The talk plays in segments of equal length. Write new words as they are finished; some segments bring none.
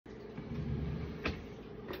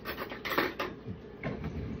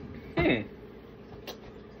I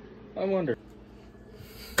wonder.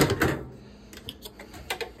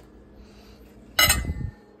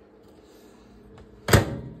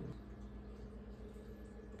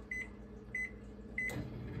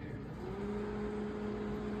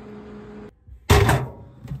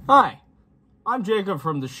 Hi, I'm Jacob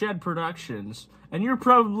from the Shed Productions, and you're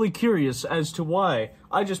probably curious as to why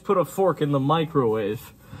I just put a fork in the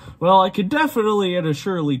microwave. Well, I could definitely and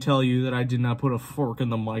assuredly tell you that I did not put a fork in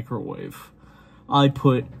the microwave. I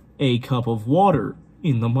put a cup of water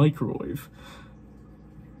in the microwave.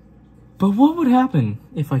 But what would happen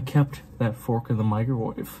if I kept that fork in the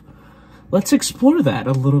microwave? Let's explore that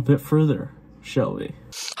a little bit further, shall we?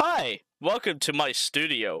 Hi, welcome to my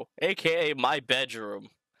studio, aka my bedroom.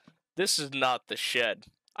 This is not the shed.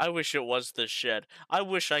 I wish it was the shed. I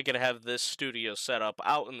wish I could have this studio set up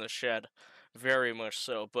out in the shed. Very much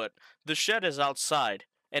so, but the shed is outside,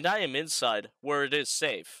 and I am inside where it is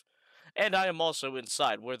safe. And I am also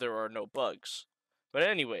inside where there are no bugs. But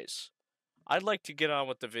anyways, I'd like to get on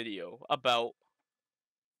with the video about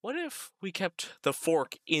what if we kept the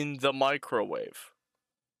fork in the microwave?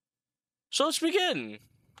 So let's begin.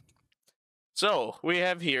 So, we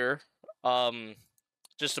have here,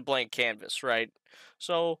 just a blank canvas, right?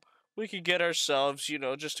 So, we could get ourselves,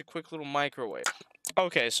 just a quick little microwave.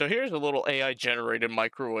 Okay, so here's a little AI-generated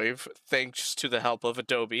microwave, thanks to the help of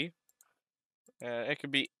Adobe. It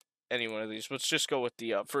could be any one of these. Let's just go with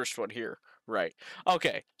the first one here. Right.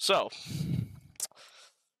 Okay, so,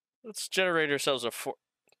 let's generate ourselves a fork.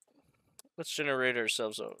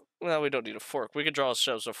 Well, we don't need a fork. We can draw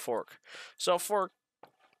ourselves a fork. So, fork,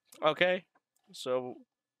 okay. So,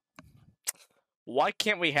 why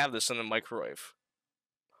can't we have this in the microwave?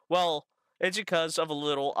 Well, it's because of a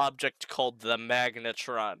little object called the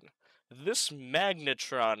magnetron. This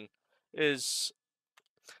magnetron is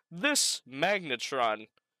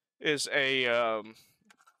a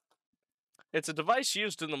it's a device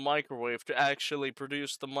used in the microwave to actually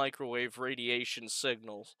produce the microwave radiation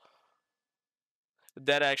signals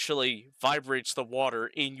that actually vibrates the water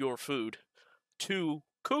in your food to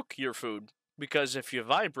cook your food. Because if you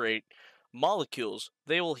vibrate molecules,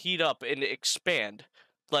 they will heat up and expand.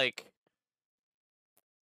 Like,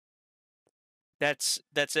 that's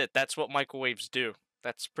it. That's what microwaves do.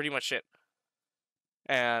 That's pretty much it.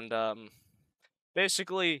 And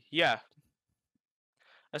basically, yeah.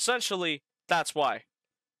 Essentially, that's why.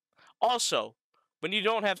 Also, when you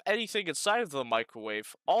don't have anything inside of the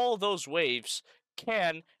microwave, all those waves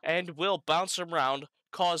can and will bounce around,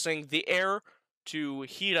 causing the air to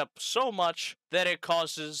heat up so much that it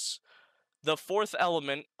causes the fourth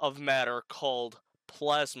element of matter called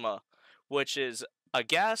plasma, which is a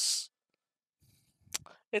gas.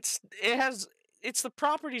 It's the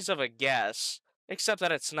properties of a gas, except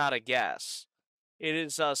that it's not a gas. It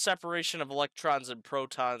is a separation of electrons and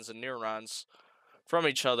protons and neurons from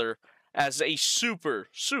each other as a super,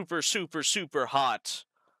 super, super, super hot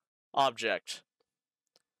object.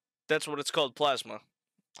 That's what it's called, plasma.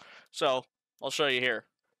 So, I'll show you here.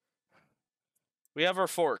 We have our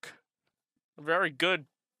fork. A very good,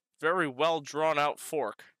 very well drawn out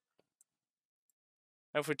fork.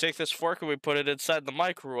 If we take this fork and we put it inside the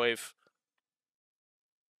microwave,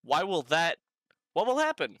 what will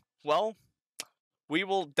happen? Well, we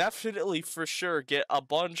will definitely for sure get a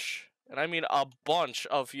bunch, and I mean a bunch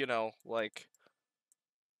of, like,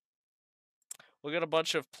 we'll get a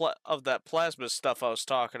bunch of that plasma stuff I was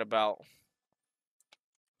talking about.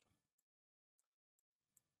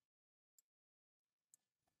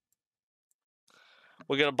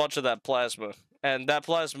 We'll get a bunch of that plasma, and that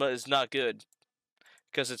plasma is not good,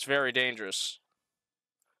 because it's very dangerous,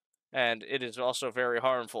 and it is also very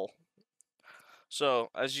harmful. So,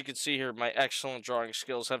 as you can see here, my excellent drawing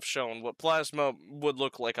skills have shown what plasma would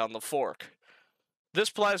look like on the fork. This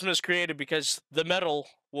plasma is created because the metal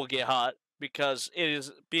will get hot, because it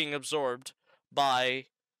is being absorbed by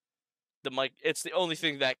the mic. It's the only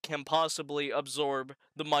thing that can possibly absorb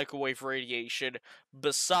the microwave radiation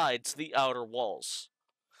besides the outer walls.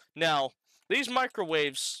 Now, these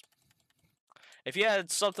microwaves, if you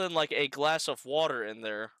had something like a glass of water in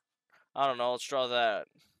there, I don't know, let's draw that.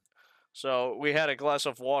 So, we had a glass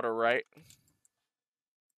of water, right?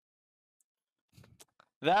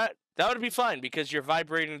 That would be fine because you're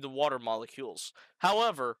vibrating the water molecules.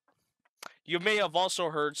 However, you may have also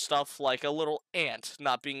heard stuff like a little ant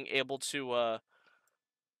not being able to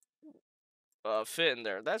fit in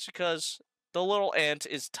there. That's because the little ant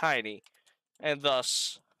is tiny, and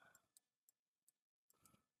thus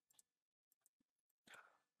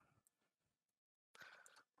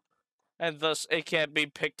it can't be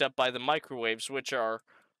picked up by the microwaves, which are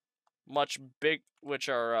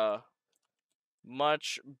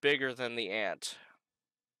much bigger than the ant.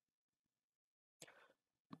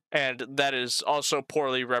 And that is also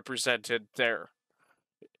poorly represented there.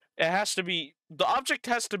 It has to be, the object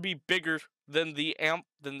has to be bigger than the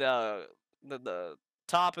the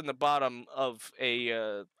top and the bottom of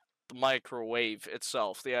a microwave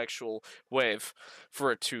itself, the actual wave,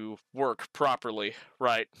 for it to work properly,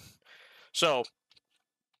 right? So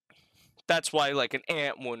that's why like an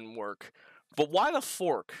ant wouldn't work. But why the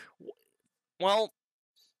fork? Well,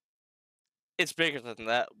 it's bigger than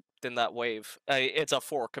that wave. It's a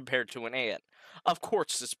fork compared to an ant. Of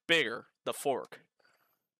course, it's bigger. The fork.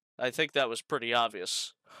 I think that was pretty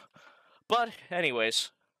obvious. But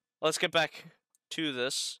anyways, let's get back to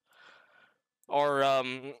this. Or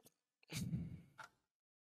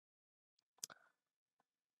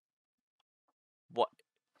what?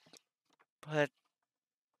 But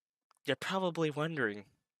you're probably wondering,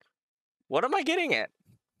 what am I getting at?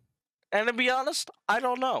 And to be honest, I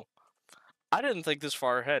don't know. I didn't think this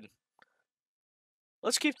far ahead.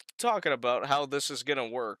 Let's keep talking about how this is gonna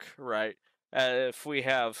work, right? If we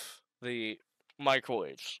have the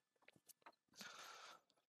microwaves.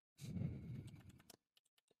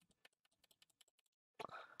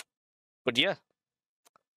 But yeah,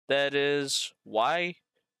 that is why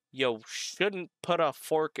you shouldn't put a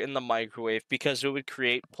fork in the microwave, because it would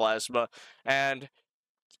create plasma and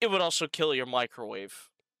it would also kill your microwave.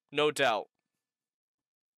 No doubt.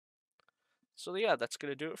 So yeah, that's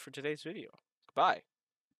gonna do it for today's video. Goodbye.